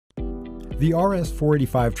The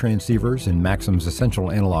RS-485 transceivers in Maxim's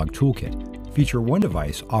Essential Analog Toolkit feature one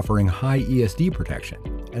device offering high ESD protection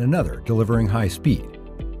and another delivering high speed.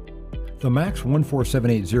 The Max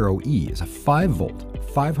 14780E is a 5-volt,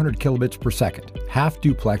 500 kilobits per second,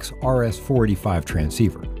 half-duplex RS-485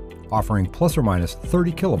 transceiver, offering plus or minus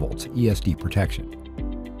 30 kilovolts ESD protection.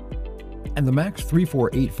 And the Max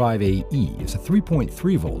 3485AE is a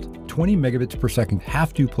 3.3-volt, 20 megabits per second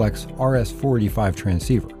half-duplex RS-485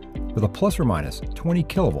 transceiver with a plus or minus 20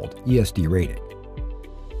 kilovolt ESD rating.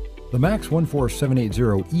 The Max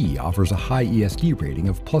 14780E offers a high ESD rating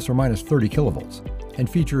of plus or minus 30 kilovolts and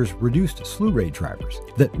features reduced slew rate drivers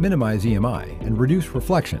that minimize EMI and reduce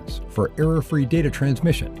reflections for error-free data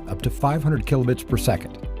transmission up to 500 kilobits per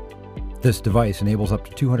second. This device enables up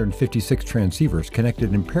to 256 transceivers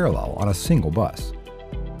connected in parallel on a single bus.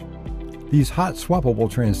 These hot swappable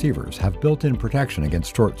transceivers have built-in protection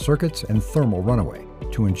against short circuits and thermal runaway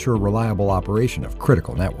to ensure reliable operation of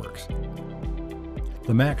critical networks.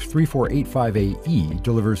 The Max 3485AE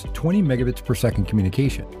delivers 20 megabits per second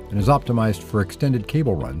communication and is optimized for extended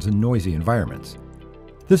cable runs in noisy environments.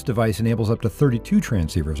 This device enables up to 32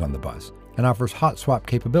 transceivers on the bus and offers hot swap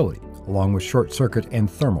capability along with short circuit and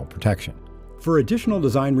thermal protection. For additional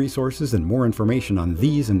design resources and more information on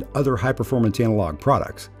these and other high-performance analog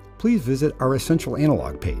products, please visit our Essential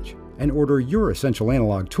Analog page and order your Essential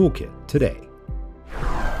Analog Toolkit today.